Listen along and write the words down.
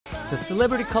the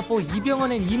celebrity couple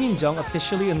Byung-hun and Min-jung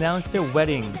officially announced their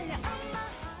wedding.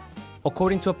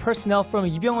 According to a personnel from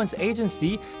Byung-hun's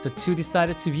agency, the two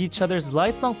decided to be each other's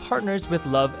lifelong partners with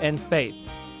love and faith.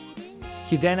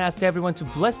 He then asked everyone to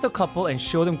bless the couple and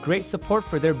show them great support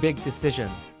for their big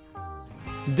decision.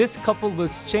 This couple will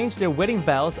exchange their wedding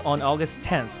vows on August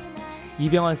 10th.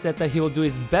 Byung-hun said that he will do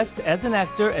his best as an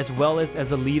actor as well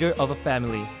as a leader of a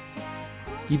family.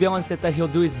 Byung-hun said that he'll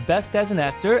do his best as an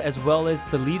actor as well as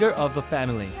the leader of a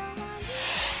family.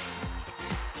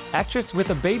 Actress with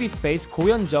a baby face Go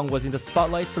Hyun-jung was in the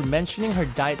spotlight for mentioning her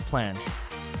diet plan.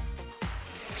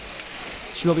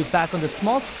 She will be back on the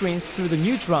small screens through the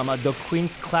new drama The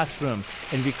Queen's Classroom,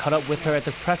 and we caught up with her at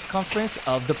the press conference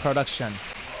of the production.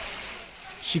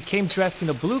 She came dressed in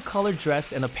a blue-colored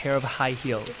dress and a pair of high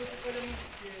heels.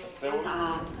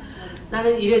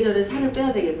 나는 이래저래 살을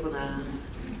빼야 되겠구나.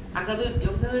 아까도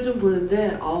영상을 좀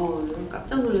보는데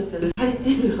깜짝 놀랐어요. 살이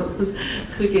찌면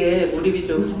그게 몰입이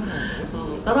좀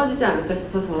떨어지지 않을까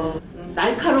싶어서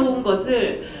날카로운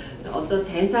것을 어떤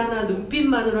대사나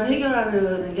눈빛만으로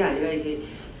해결하려는 게 아니라 이게 이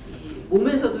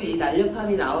몸에서도 이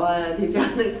날렵함이 나와야 되지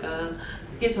않을까.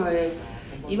 그게 저의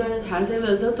이만한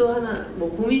자세면서 또 하나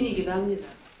고민이기도 합니다.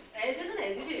 애들은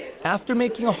애들이에요. After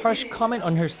making a harsh comment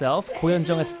on herself, Go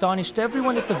Hyun-jung astonished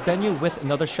everyone at the venue with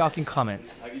another shocking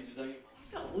comment. 사실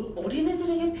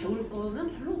어린애들에게 배울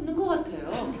거는 별로 없는 것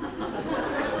같아요.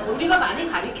 우리가 많이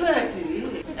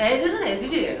가르쳐야지. 애들은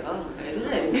애들이에요.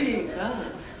 애들은 애들이니까.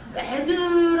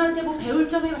 애들한테 배울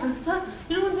점이 많다?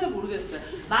 이런 건 잘 모르겠어요.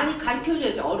 많이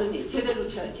가르쳐줘야지 어른이.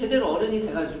 제대로 어른이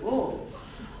돼가지고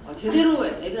제대로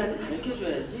애들한테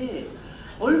가르쳐줘야지.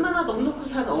 얼마나 넉넉히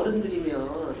산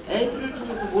어른들이면 애들을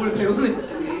통해서 뭘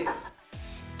배우는지.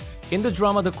 In the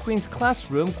drama The Queen's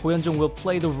Classroom, Go Hyun-jung will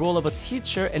play the role of a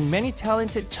teacher, and many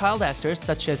talented child actors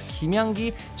such as Kim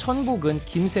Yang-gi, Chun Bo-gun,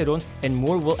 Kim Se-ron, and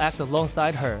more will act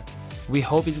alongside her. We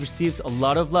hope it receives a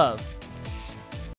lot of love.